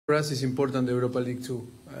For us, it's important the Europa League too.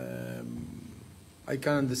 I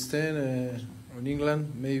can understand on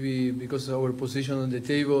England, maybe because our position on the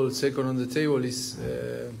table, second on the table, is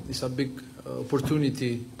a big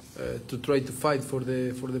opportunity to try to fight for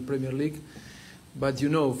the Premier League. But you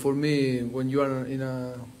know, for me, when you are in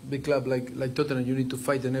a big club like Tottenham, you need to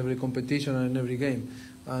fight in every competition and in every game.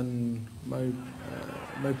 And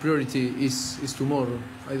my priority is tomorrow.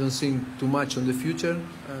 I don't think too much on the future.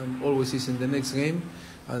 Always is in the next game,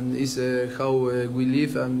 and it's how we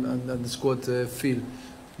live and the squad feel.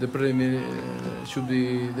 The Premier should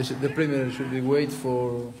be wait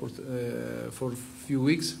for a few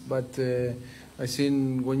weeks, but I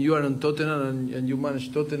think when you are in Tottenham and you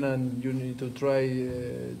manage Tottenham, you need to try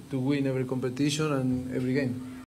to win every competition and every game.